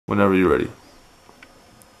Whenever you're ready.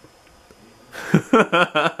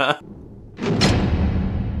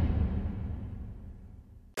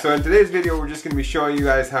 So in today's video, we're just going to be showing you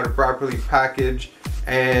guys how to properly package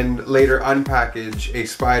and later unpackage a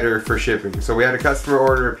spider for shipping. So we had a customer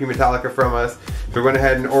order a P.Metallica from us. So we went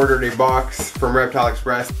ahead and ordered a box from Reptile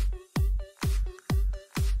Express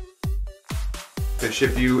to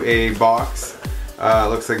ship you a box.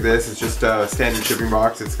 Looks like this. It's just a standard shipping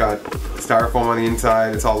box. It's got styrofoam on the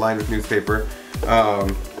inside. It's all lined with newspaper.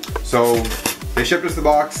 So they shipped us the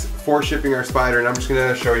box for shipping our spider, and I'm just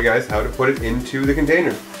going to show you guys how to put it into the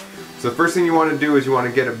container. So the first thing you want to do is you want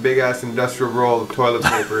to get a big ass industrial roll of toilet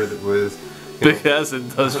paper that was big ass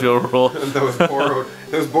industrial roll that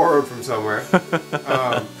was borrowed from somewhere.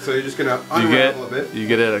 So you're just gonna unravel a bit. You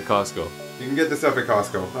get it at Costco. You can get this stuff at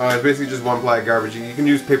Costco. It's basically just one ply garbage. You can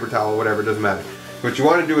use paper towel, whatever, it doesn't matter. What you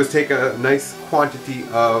want to do is take a nice quantity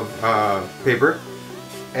of paper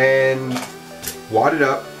and wad it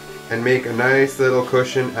up and make a nice little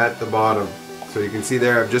cushion at the bottom. So you can see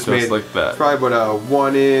there, I've just made like that. Probably about a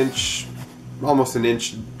 1 inch, almost an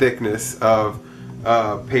inch thickness of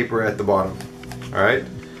paper at the bottom. Alright?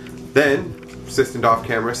 Then, assistant off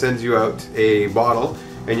camera sends you out a bottle,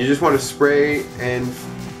 and you just want to spray and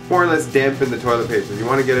more or less dampen the toilet paper. You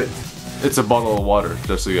want to get it... It's a bottle of water,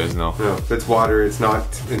 just so you guys know. No, it's water, it's not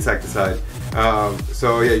insecticide.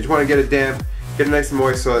 So yeah, you just want to get it damp, get it nice and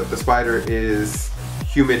moist so that the spider is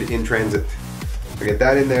humid in transit. So get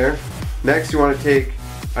that in there. Next, you want to take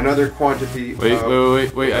another quantity. Wait.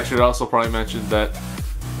 Actually, I also probably mentioned that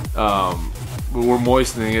we're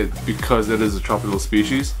moistening it because it is a tropical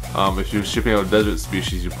species. If you're shipping out a desert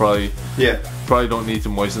species, you probably don't need to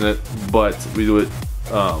moisten it. But we do it,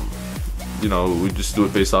 you know, we just do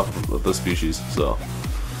it based off of the species. So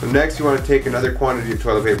next, you want to take another quantity of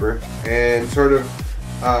toilet paper and sort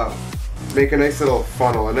of make a nice little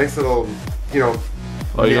funnel, a nice little, you know,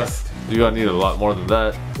 nest. You're gonna need a lot more than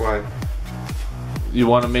that. Why? You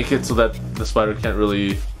want to make it so that the spider can't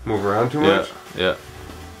really move around too much? Yeah.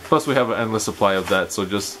 Plus we have an endless supply of that, so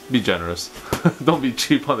just be generous. Don't be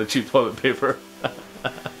cheap on the cheap toilet paper.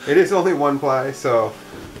 It is only one ply, so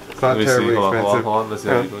it's not terribly expensive. Hold on. Let's see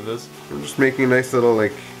how you're doing this. I'm just making a nice little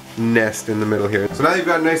like nest in the middle here. So now you've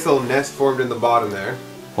got a nice little nest formed in the bottom there.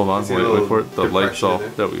 Hold on, wait for it. The light's off.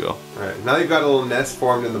 There we go. Alright, now you've got a little nest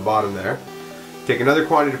formed in the bottom there. Take another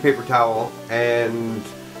quantity of paper towel, and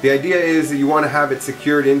the idea is that you want to have it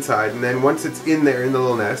secured inside, and then once it's in there in the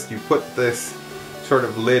little nest, you put this sort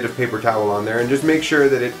of lid of paper towel on there and just make sure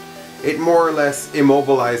that it more or less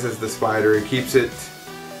immobilizes the spider and keeps it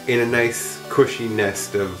in a nice cushy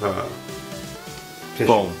nest of tissue.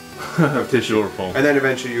 Foam. Of tissue or foam. And then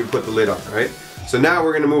eventually you put the lid on, right? So now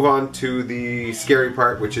we're going to move on to the scary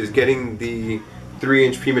part, which is getting the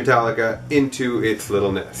 3-inch P.Metallica into its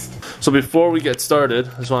little nest. So before we get started,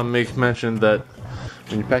 I just want to make mention that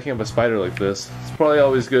when you're packing up a spider like this, it's probably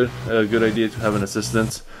always a good idea to have an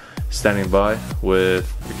assistant standing by with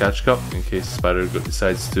the catch cup in case the spider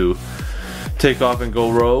decides to take off and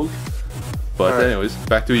go rogue. But anyways,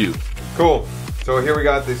 back to you. Cool. So here we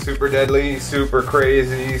got the super deadly, super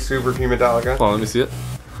crazy, super P.Metallica. Oh, let me see it.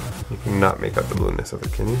 You cannot make out the blueness of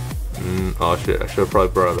it, can you? Oh shit, I should have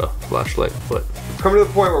probably brought a flashlight, but... Come to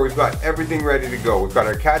the point where we've got everything ready to go. We've got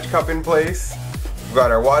our catch cup in place, we've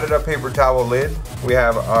got our wadded up paper towel lid, we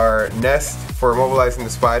have our nest for immobilizing the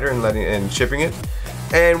spider and shipping it,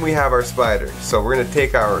 and we have our spider. So we're going to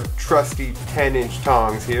take our trusty 10-inch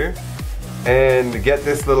tongs here and get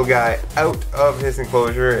this little guy out of his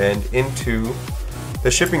enclosure and into the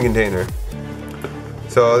shipping container.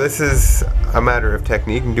 So this is a matter of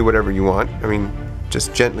technique. You can do whatever you want. I mean,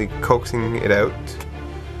 just gently coaxing it out.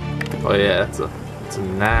 Oh yeah, it's a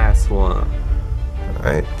nice one.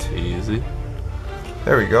 Alright. Easy.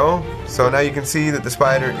 There we go. So now you can see that the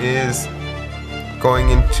spider is going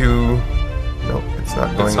into... Nope, it's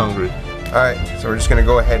not going. It's hungry. Alright, so we're just going to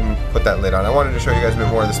go ahead and put that lid on. I wanted to show you guys a bit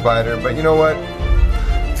more of the spider, but you know what?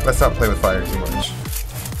 Let's not play with fire too much.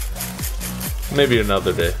 Maybe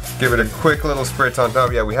another day. Give it a quick little spritz on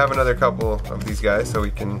top. Yeah, we have another couple of these guys, so we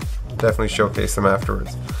can definitely showcase them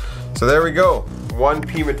afterwards. So there we go. One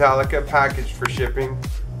P.Metallica packaged for shipping,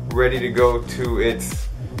 ready to go to its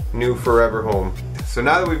new forever home. So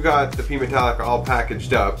now that we've got the P.Metallica all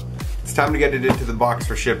packaged up, it's time to get it into the box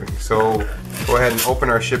for shipping. So go ahead and open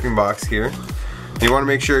our shipping box here. You want to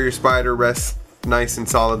make sure your spider rests nice and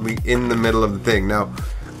solidly in the middle of the thing. Now,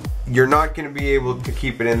 you're not going to be able to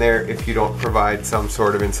keep it in there if you don't provide some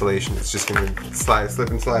sort of insulation. It's just going to slip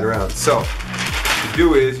and slide around. So what you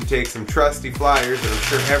do is you take some trusty flyers that I'm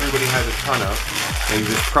sure everybody has a ton of, and you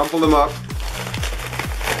just crumple them up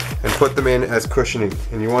and put them in as cushioning.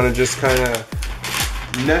 And you want to just kind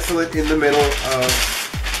of nestle it in the middle of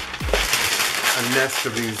a nest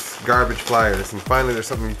of these garbage flyers. And finally, there's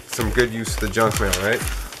some good use to the junk mail, right?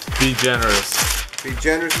 Be generous. Be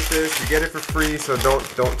generous with this. You get it for free, so don't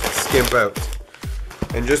skimp out.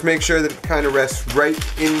 And just make sure that it kind of rests right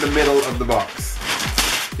in the middle of the box.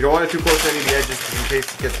 You don't want it too close to any of the edges, because in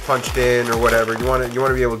case it gets punched in or whatever, you want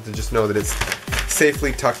to be able to just know that it's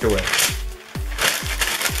safely tucked away.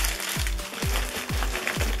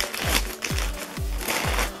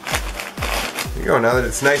 There you go. Now that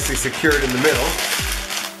it's nicely secured in the middle,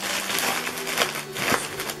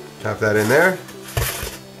 tap that in there.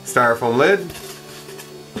 Styrofoam lid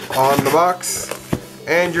on the box,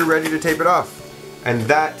 and you're ready to tape it off. And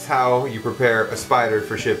that's how you prepare a spider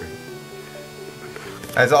for shipping.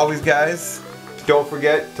 As always, guys, don't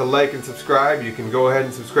forget to like and subscribe. You can go ahead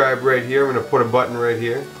and subscribe right here. I'm going to put a button right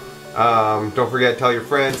here. Don't forget, tell your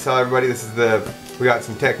friends, tell everybody we got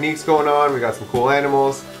some techniques going on, we got some cool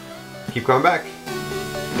animals. Keep coming back.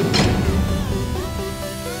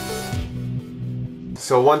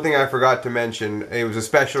 So one thing I forgot to mention, it was a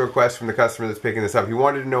special request from the customer that's picking this up. He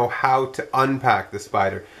wanted to know how to unpack the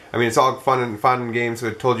spider. I mean, it's all fun and games, so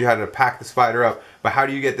it told you how to pack the spider up, but how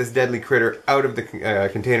do you get this deadly critter out of the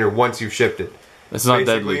container once you've shipped it? It's not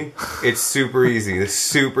deadly. It's super easy. The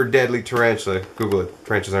super deadly tarantula. Google it.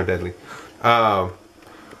 Tarantulas aren't deadly.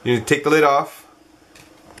 You take the lid off,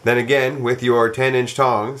 then again with your 10-inch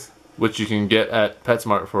tongs, which you can get at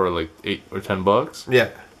PetSmart for like $8 or $10. Yeah.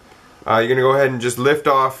 You're going to go ahead and just lift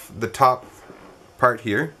off the top part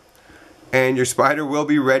here, and your spider will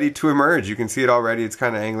be ready to emerge. You can see it already. It's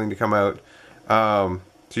kind of angling to come out. So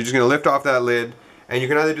you're just going to lift off that lid, and you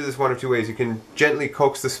can either do this one of two ways. You can gently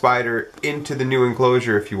coax the spider into the new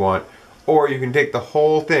enclosure if you want, or you can take the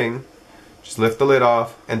whole thing, just lift the lid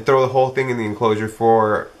off, and throw the whole thing in the enclosure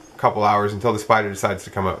for a couple hours until the spider decides to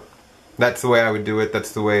come out. That's the way I would do it.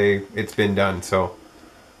 That's the way it's been done. So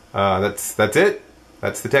that's it.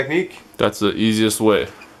 That's the technique. That's the easiest way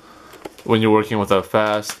when you're working with a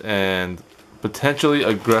fast and potentially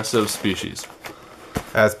aggressive species.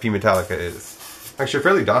 As P.Metallica is. Actually,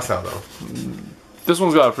 fairly docile though. This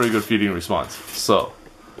one's got a pretty good feeding response. So.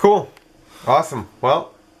 Cool. Awesome.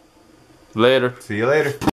 Well. Later. See you later.